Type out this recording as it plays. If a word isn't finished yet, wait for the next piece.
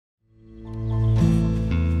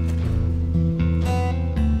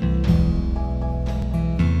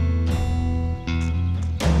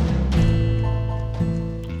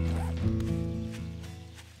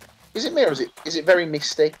Is it me or is it very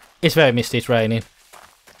misty? It's very misty, it's raining.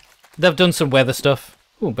 They've done some weather stuff.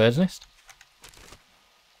 Ooh, bird's nest.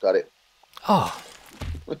 Got it. Oh.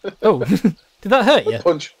 Oh, did that hurt you?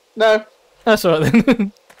 Punch. No. That's alright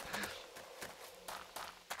then.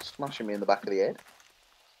 Smashing me in the back of the head.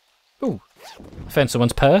 Ooh. I found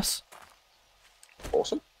someone's purse.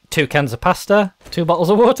 Awesome. 2 cans of pasta. 2 bottles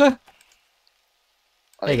of water.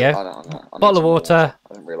 There you go. I Bottle of water.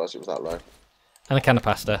 I didn't realise it was that low. And a can of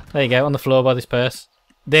pasta. There you go, on the floor by this purse.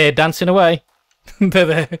 They're dancing away. They're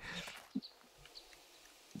there.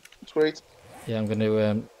 Sweet. Yeah, I'm going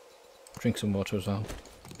to drink some water as well.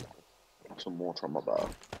 Some water on my bar.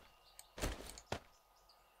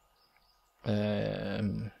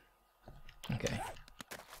 Okay.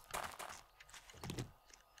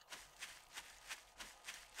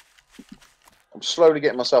 I'm slowly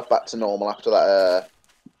getting myself back to normal after that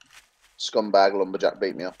scumbag lumberjack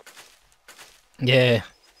beat me up. Yeah.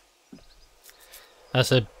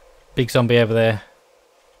 That's a big zombie over there.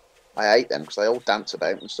 I hate them because they all dance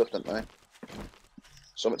about and stuff, don't they?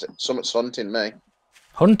 Something's hunting me.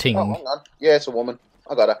 Hunting? Oh, hang on. Yeah, it's a woman.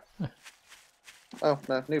 I got her. Oh,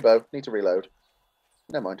 no. New bow. Need to reload.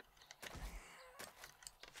 Never mind.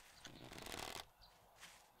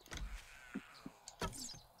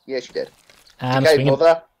 Yeah, she did. And okay,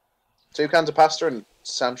 mother. 2 cans of pasta and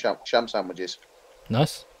sham sandwiches.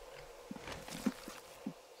 Nice.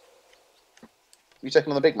 You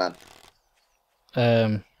taking on the big man?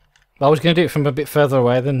 I was going to do it from a bit further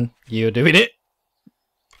away than you were doing it.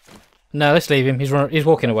 No, let's leave him. He's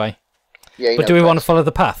walking away. Yeah, but do we want to follow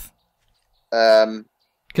the path?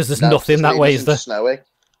 Because there's nothing that way, is there? Snowy.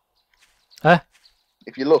 Huh?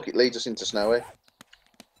 If you look, it leads us into Snowy.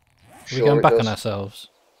 We're going back on ourselves.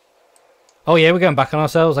 Oh yeah, we're going back on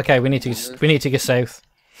ourselves. Okay, we need to go south.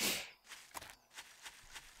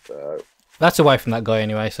 So that's away from that guy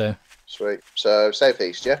anyway. So sweet. So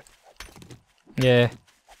southeast, yeah. Yeah.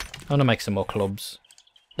 I want to make some more clubs.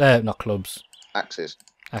 Not clubs. Axes.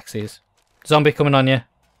 Axes. Zombie coming on you.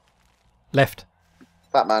 Left.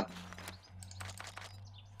 Fat man.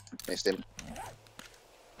 Missed him.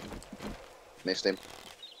 Missed him.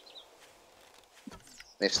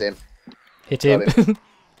 Missed him. Hit him.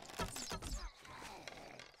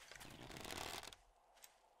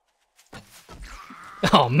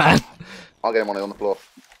 Oh man. I'll get him on the floor.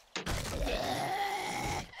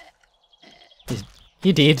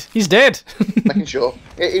 He did. He's dead. Making sure.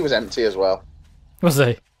 He was empty as well. Was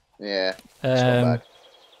he? Yeah.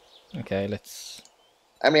 Okay, let's...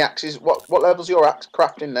 How many axes? What level's your axe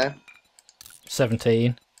crafting now?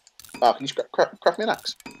 17. Oh, can you craft me an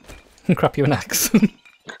axe? Crap you an axe.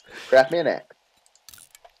 Craft me an axe.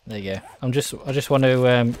 There you go. I just want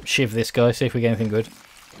to shiv this guy, see if we get anything good.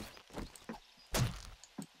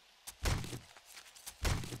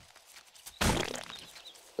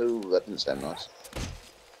 Ooh, that didn't sound nice.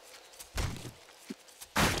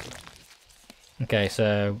 Okay,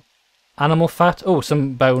 so animal fat. Oh,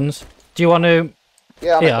 some bones. Do you want to?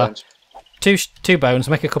 Yeah, I'll make bones. Two bones.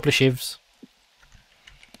 Make a couple of shivs.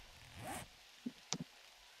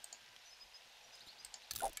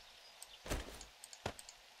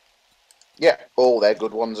 Yeah. Oh, they're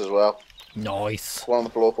good ones as well. Nice. One on the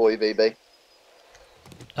floor for you, VB.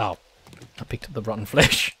 Oh, I picked up the rotten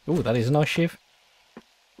flesh. Oh, that is a nice shiv.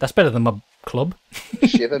 That's better than my club.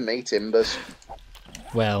 Shiver me timbers.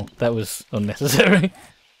 Well, that was unnecessary.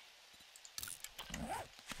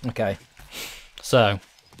 Okay, so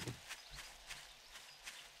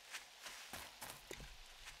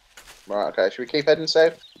Right. Okay. Should we keep heading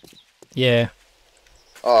south? yeah,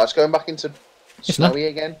 Oh, it's going back into It's not. Snowy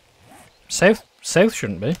again. south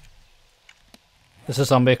shouldn't be. There's a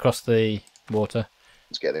zombie across the water.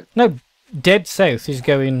 Let's get him. No, dead south. He's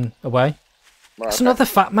going away. Right, It's okay. another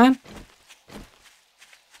fat man.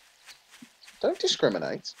 Don't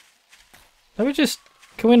discriminate.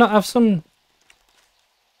 Can we not have some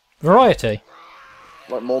variety?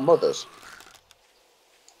 Like more mothers.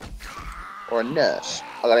 Or a nurse.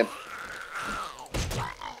 I got him.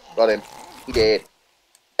 Got him. He did.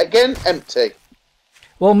 Again, empty.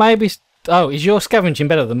 Well, maybe. Oh, is your scavenging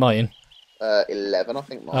better than mine? 11, I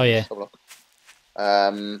think. Mine. Oh, yeah. Let's have a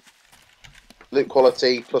look. Loot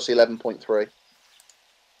quality plus 11.3.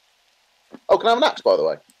 Oh, can I have an axe, by the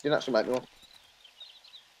way? Didn't actually make me one.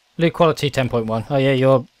 Loot quality 10.1. Oh yeah,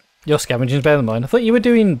 your scavenging's better than mine. I thought you were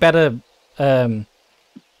doing better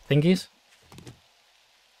thingies.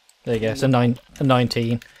 There you go. It's a 19.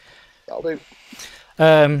 That'll do.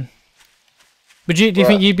 But do you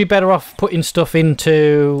think you'd be better off putting stuff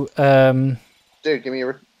into? Dude, give me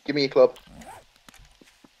your club.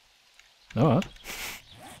 All right.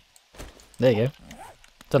 There you go.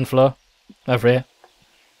 It's on the floor. Over here.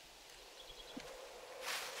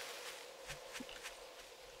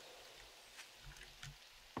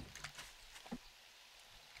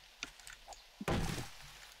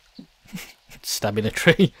 Stabbing a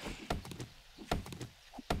tree.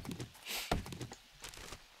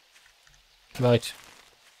 Right.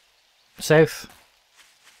 South.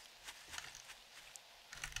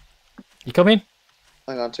 You coming?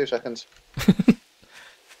 Hang on, 2 seconds.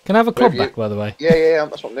 Can I have a club back, by the way? Yeah,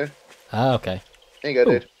 that's what I'm doing. Ah, okay. There you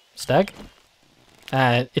go, dude. Stag?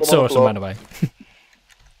 It saw us and ran away.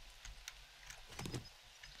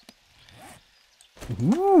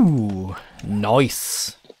 Ooh,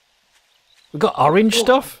 nice. We got orange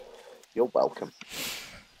stuff. You're welcome.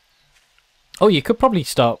 Oh, you could probably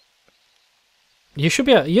start. You should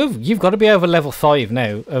be. You've got to be over level 5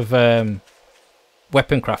 now of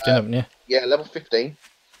weapon crafting, haven't you? Yeah, level 15.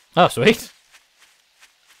 Oh, sweet.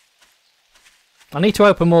 I need to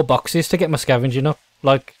open more boxes to get my scavenging up,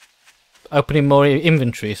 like opening more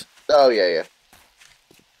inventories. Oh yeah.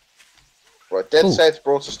 Right, dead south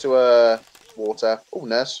brought us to water. Oh,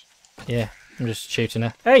 nurse. Yeah, I'm just shooting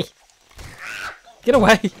her. Hey, get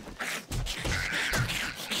away!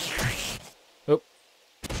 Oh.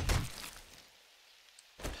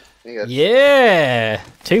 There you go. Yeah,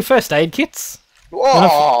 2 first aid kits.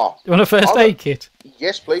 Oh, You want a first aid kit?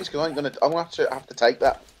 yes, please. Because I'm gonna have to take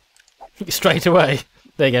that. Straight away.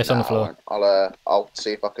 There you go, it's on the floor. I'll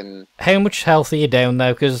see if I can. How much health are you down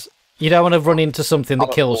though? Because you don't want to run into something that I'm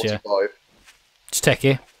at kills you. 45. Just take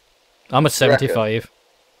it. I'm at You reckon? 75.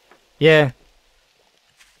 Yeah.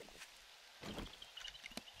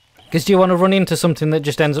 Because do you want to run into something that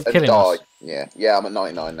just ends up And killing die. us? Yeah, I'm at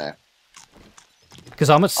 99 now. Because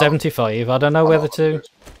I'm at 75. I don't know whether to.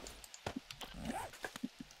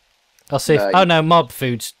 I'll see. If... No, Oh no, mob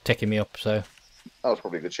food's taking me up. So. That was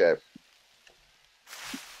probably a good shout.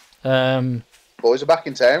 Um. Boys are back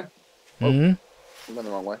in town. Mhm. I went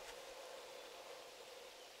the wrong way.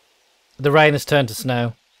 The rain has turned to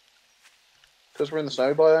snow. Because we're in the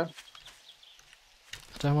snow biome.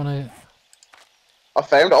 I don't want to. I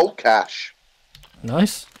found old cash.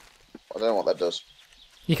 Nice. I don't know what that does.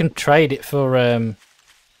 You can trade it for. Oh,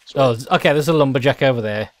 okay. There's a lumberjack over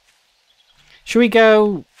there. Should we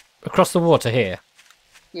go across the water here?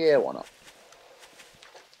 Yeah, why not?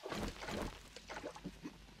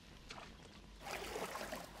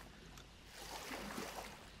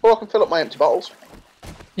 Or I can fill up my empty bottles.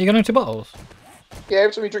 You got empty bottles? Yeah,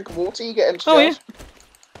 every time you drink water, you get empty Oh, bottles.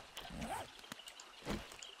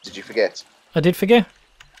 Did you forget? I did forget.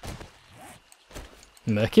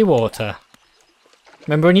 Murky water.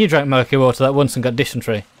 Remember when you drank murky water that once and got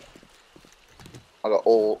dysentery? I got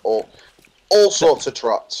all sorts of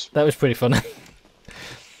trots. That was pretty funny.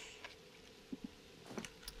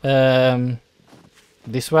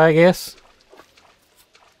 This way, I guess.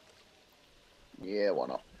 Yeah, why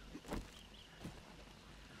not?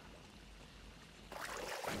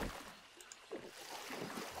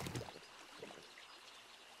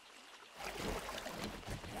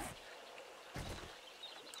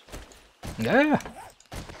 Yeah,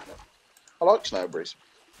 I like snowberries.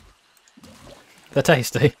 they're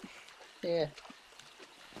tasty. Yeah.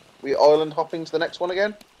 We island hopping to the next one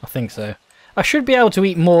again? I think so. I should be able to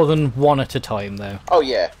eat more than one at a time, though. Oh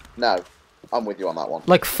yeah, no. I'm with you on that one.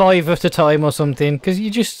 Like 5 at a time or something, because you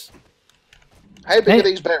just... How big are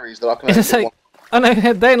these berries that I can only It's get like... I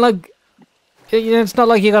know, they ain't like... You know, it's not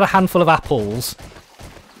like you got a handful of apples.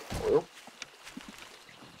 one? Well,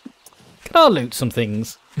 Can I loot some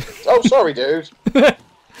things? oh, sorry, dude.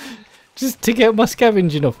 Just to get my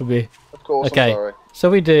scavenging up a bit. Of course, Okay, I'm sorry. so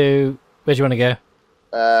we do... Where do you want to go?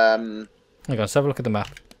 Um, Hang on, let's have a look at the map.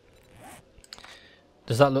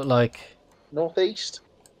 Does that look like... northeast.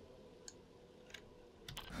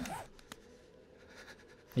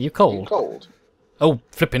 Are you cold? You cold? Oh,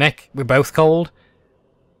 flipping heck. We're both cold.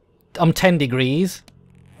 I'm 10 degrees.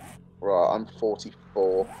 Right, I'm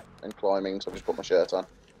 44 and climbing, so I've just put my shirt on.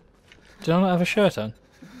 Do I not have a shirt on?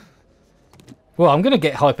 Well, I'm going to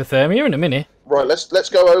get hypothermia in a minute. Right, let's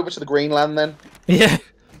go over to the Greenland then. Yeah.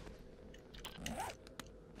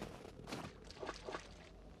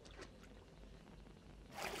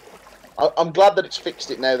 I'm glad that it's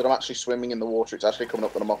fixed it now that I'm actually swimming in the water. It's actually coming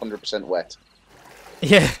up that I'm 100% wet.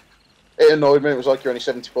 Yeah. It annoyed me. It was like you're only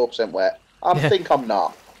 74% wet. I Yeah. think I'm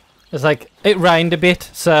not. It's like, it rained a bit,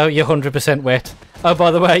 so you're 100% wet. Oh,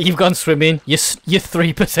 by the way, you've gone swimming. You're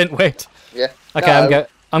 3% wet. Yeah. Okay, No.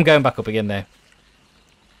 I'm going back up again now.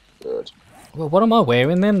 Good. Well, what am I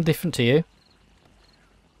wearing then, different to you?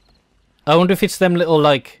 I wonder if it's them little,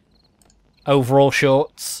 like, overall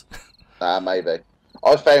shorts. Maybe.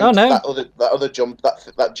 I found Oh, no. that other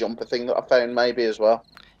jumper thing that I found maybe as well.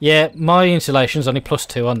 Yeah, my insulation's only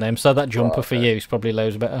 +2 on them, so that jumper Right, for okay. you is probably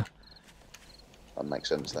loads better. That makes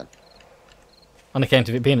sense then. On account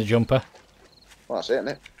of it being a jumper. Well, that's it, isn't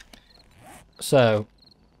it? So,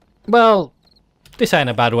 well, this ain't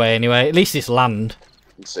a bad way anyway. At least it's land.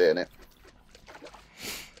 You can see it, innit?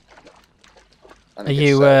 And Are it gets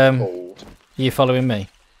you so cold. are you following me?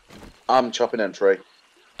 I'm chopping a tree.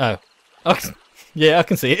 Oh. Yeah, I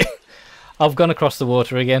can see it. I've gone across the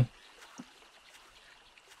water again.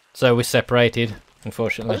 So we're separated,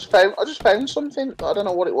 unfortunately. I just found something. I don't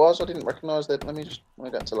know what it was. I didn't recognise that. Let me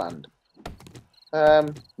get to land.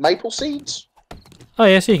 Maple seeds. Oh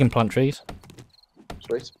yeah, so you can plant trees.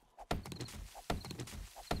 Sweet.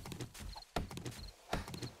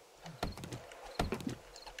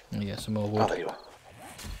 Let me get some more Oh, wood. there you are.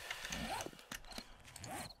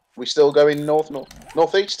 We still going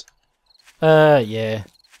northeast? Yeah.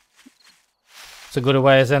 It's a good a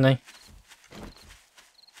way as any.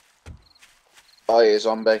 I hear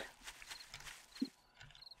zombie.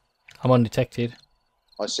 I'm undetected.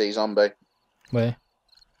 I see zombie. Where?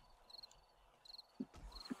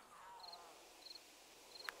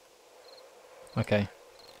 Okay.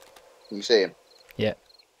 You see him? Yeah.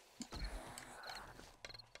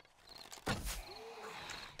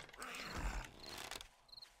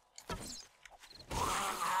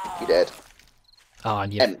 He dead. Oh,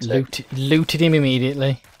 and you Empty. looted him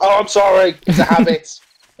immediately. Oh, I'm sorry. It's a habit.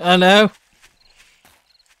 I know.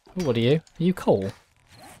 Ooh, what are you? Are you coal?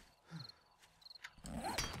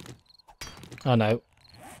 Oh no.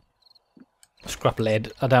 Scrap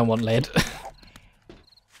lead. I don't want lead.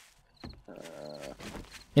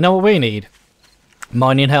 You know what we need?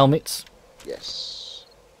 Mining helmets. Yes.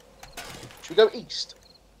 Should we go east?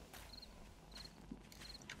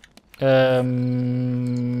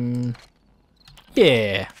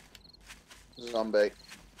 Yeah. Zombie.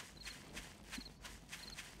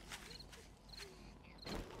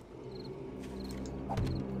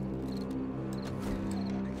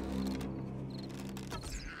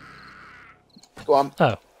 Go on.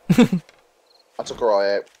 Oh. I took her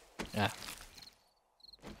eye out. Yeah.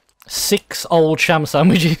 6 old sham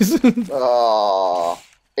sandwiches. Oh.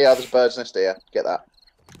 Yeah, there's a bird's nest here. Get that.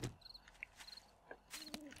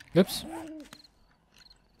 Oops.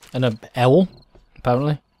 And a owl,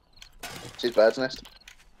 apparently. It's his bird's nest.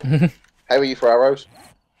 How are you for arrows?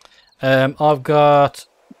 I've got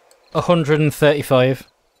 135,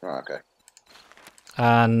 Oh, okay.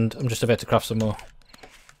 and I'm just about to craft some more.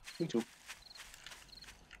 Me too.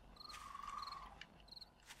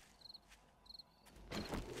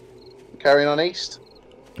 Carrying on east?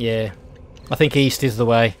 Yeah. I think east is the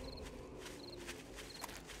way.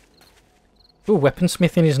 Ooh,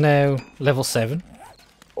 weaponsmithing is now level 7.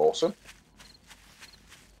 Awesome.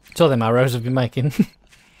 It's all them arrows I've been making.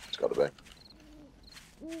 It's got to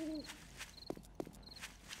be.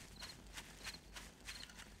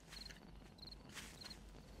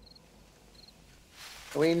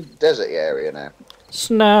 Are we in desert area now?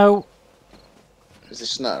 Snow. Is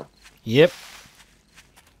this snow? Yep.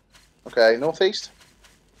 Okay, northeast?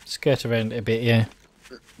 Skirt around it a bit, yeah.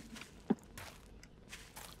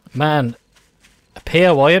 Man, a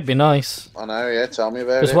POI would be nice. I know, yeah, tell me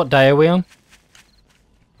about Because it. what day are we on?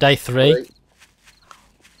 Day 3.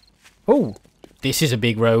 Oh, this is a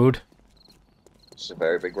big road. It's a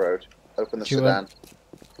very big road. Open the Do you sedan.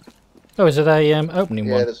 Oh, is it a opening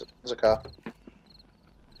Yeah, one? there's a car.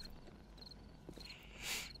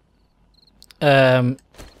 A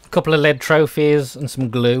couple of lead trophies and some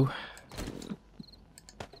glue.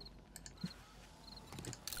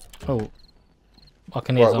 Oh, I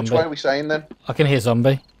can hear Right, which way zombie. are we saying then? I can hear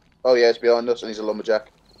zombie. Oh yeah, it's behind us and he's a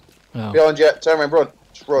lumberjack. Oh. Behind you, turn around, run.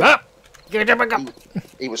 Just run. Ah! Give it a back up.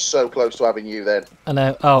 He was so close to having you then. I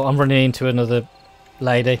know. Oh, I'm running into another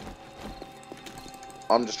lady.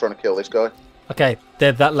 I'm just trying to kill this guy. Okay,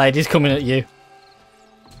 that lady's coming at you.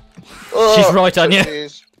 Oh, She's right on you. she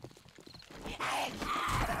is.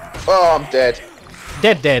 Oh, I'm dead.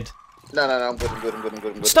 Dead. No, I'm good, I'm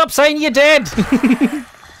good. Stop saying you're dead!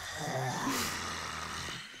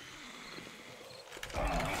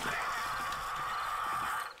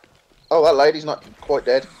 Oh, that lady's not quite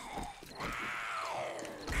dead.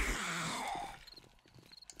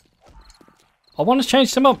 I want to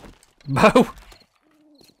change them up. Bo.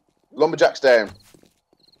 Lumberjack's down.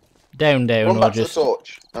 Down, Run or back to the just...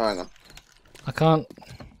 torch. Oh, hang on. I can't...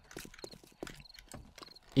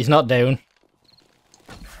 He's not down.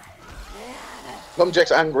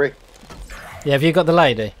 Lumberjack's angry. Yeah, have you got the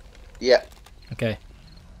lady? Yeah. Okay.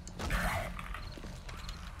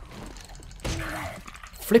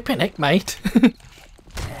 Flipping heck, mate.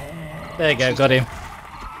 There you go, got him.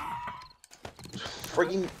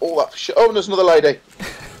 Frigging all that shit. Oh, and there's another lady.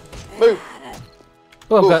 Move.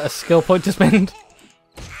 Oh, I've Ooh. got a skill point to spend.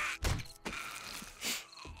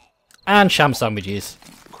 And sham sandwiches.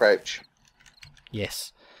 Crouch.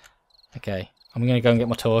 Yes. Okay, I'm going to go and get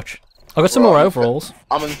my torch. I've got some more overalls.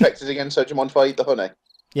 I'm infected again, so do you mind if I eat the honey?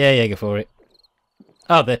 Yeah, go for it.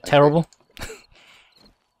 Oh, they're terrible.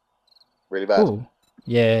 Really bad. Ooh,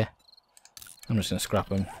 yeah. I'm just going to scrap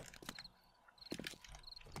them.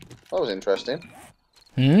 That was interesting.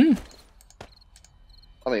 Hmm?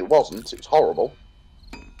 I mean, it wasn't. It was horrible.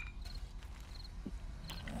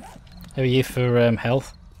 How are you for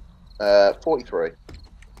health? 43.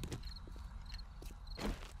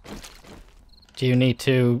 Do you need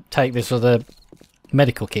to take this other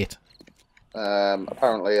medical kit?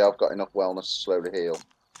 Apparently I've got enough wellness to slowly heal.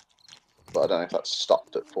 But I don't know if that's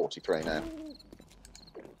stopped at 43 now.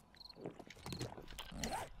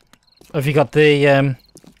 Have you got the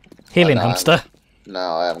healing hamster? No,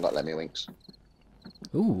 I haven't got Lemmy Winks.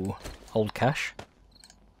 Ooh, old cash.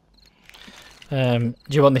 Do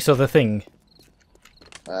you want this other thing?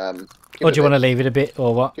 Or do you want to leave it a bit,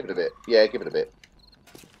 or what? Give it a bit. Yeah, give it a bit.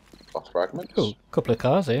 Cloth fragments. Ooh, couple of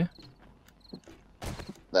cars here.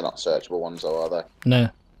 They're not searchable ones though, are they? No.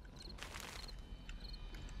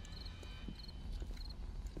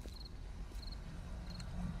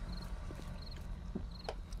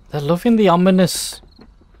 They're loving the ominous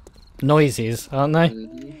noises, aren't they?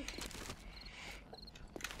 Mm-hmm.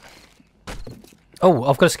 Oh,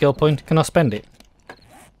 I've got a skill point. Can I spend it?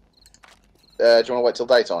 Do you want to wait till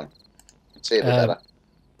daytime? See a bit better.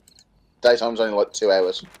 Daytime's only like 2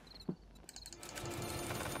 hours.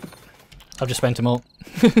 I've just spent them all.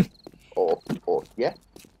 or yeah.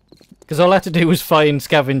 Because all I had to do was find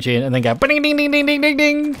scavenging and then go ding ding ding ding ding ding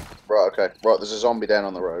ding. Right, okay. Right, there's a zombie down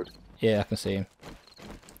on the road. Yeah, I can see him.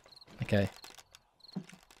 Okay.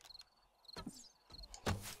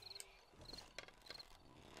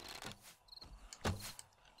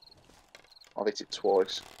 I've hit it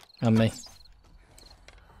twice. And me.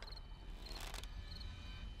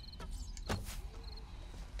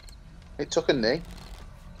 It took a knee.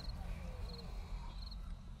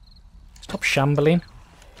 Stop shambling.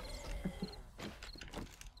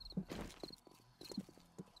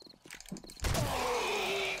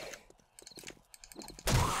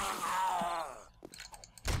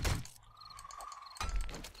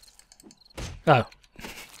 Oh.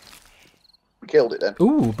 Killed it then.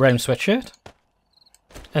 Ooh, brown sweatshirt.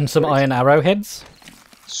 And some iron arrowheads.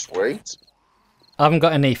 Sweet. I haven't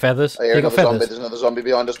got any feathers. Oh, yeah, You got another zombie. feathers? There's another zombie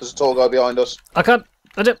behind us. There's a tall guy behind us. I can't.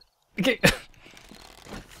 I don't. Okay.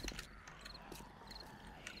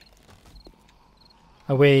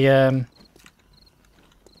 Are we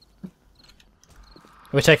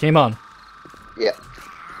taking him on? Yeah.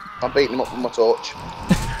 I'm beating him up with my torch.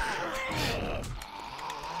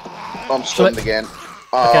 I'm stunned again.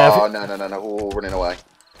 Oh, Okay, no. Oh, running away.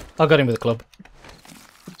 I got him with a club.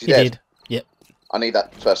 Is he He dead? did. Yep. I need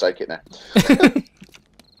that first aid kit now.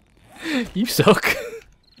 You suck.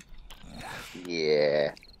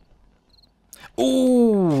 Yeah.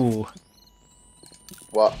 Ooh.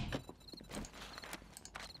 What?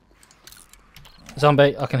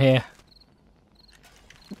 Zombie, I can hear.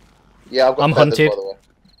 Yeah, I've got I'm feathers, hunted. by the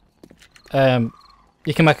way.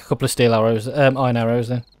 You can make a couple of steel arrows, iron arrows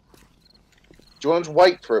then. Do you want to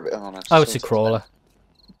wait for a bit? Oh, no, Oh, it's a crawler.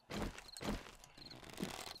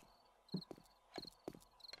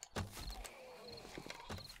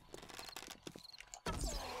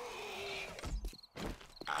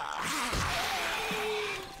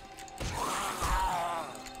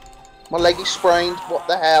 My leg is sprained. What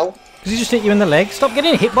the hell? Because he just hit you in the leg. Stop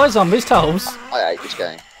getting hit by zombies, Talbz. I hate this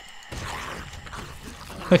game.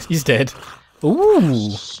 He's dead.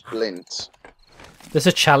 Ooh. Splint. There's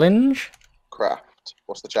a challenge. Craft.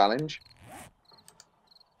 What's the challenge?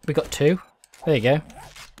 We got 2. There you go.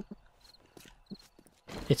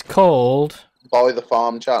 It's called... Buy the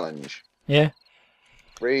farm challenge. Yeah.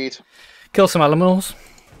 Read. Kill some animals.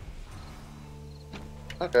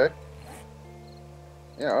 Okay.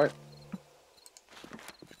 Yeah, alright.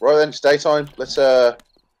 Right then, it's daytime. Let's, road.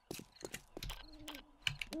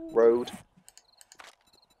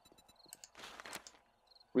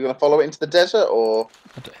 We're going to follow it into the desert, or...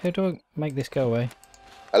 How do I make this go away?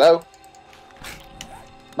 Hello?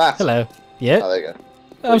 Matt? Hello. Yeah. Oh, there you go.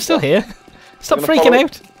 I'm still here. Stop You're gonna freaking follow-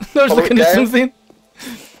 out. I was follow looking it at down? something.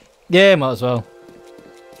 Yeah, might as well.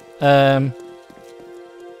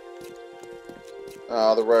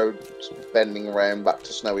 The road's bending around back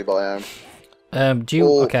to snowy biome. Do you...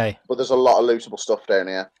 Oh, Okay. But there's a lot of lootable stuff down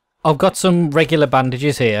here. I've got some regular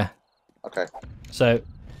bandages here. Okay. So,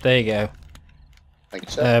 there you go. Thank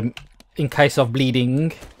you, sir. In case of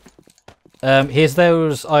bleeding. Here's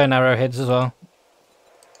those iron arrowheads as well.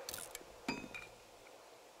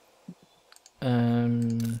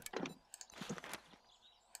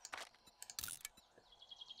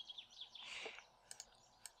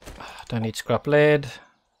 Don't need scrap lead.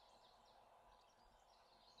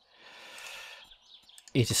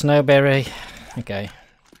 Eat a snowberry. Okay.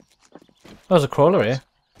 Oh, there's a crawler here.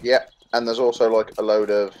 Yeah, and there's also like a load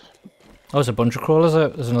of... Oh, there's a bunch of crawlers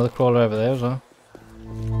out. There's another crawler over there as well.